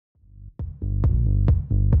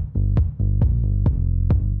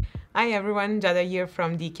Hi everyone, Jada here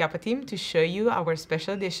from the Chiappa team to show you our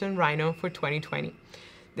special edition Rhino for 2020.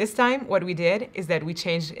 This time what we did is that we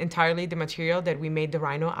changed entirely the material that we made the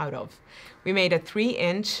Rhino out of. We made a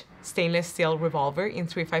 3-inch stainless steel revolver in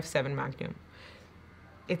 357 Magnum.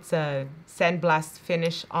 It's a sandblast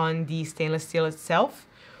finish on the stainless steel itself.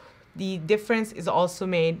 The difference is also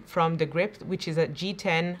made from the grip, which is a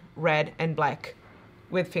G10 red and black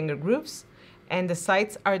with finger grooves. And the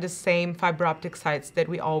sights are the same fiber optic sights that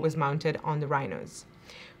we always mounted on the Rhinos.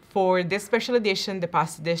 For this special edition, the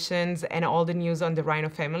past editions, and all the news on the Rhino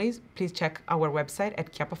families, please check our website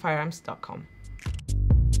at chiappafirearms.com.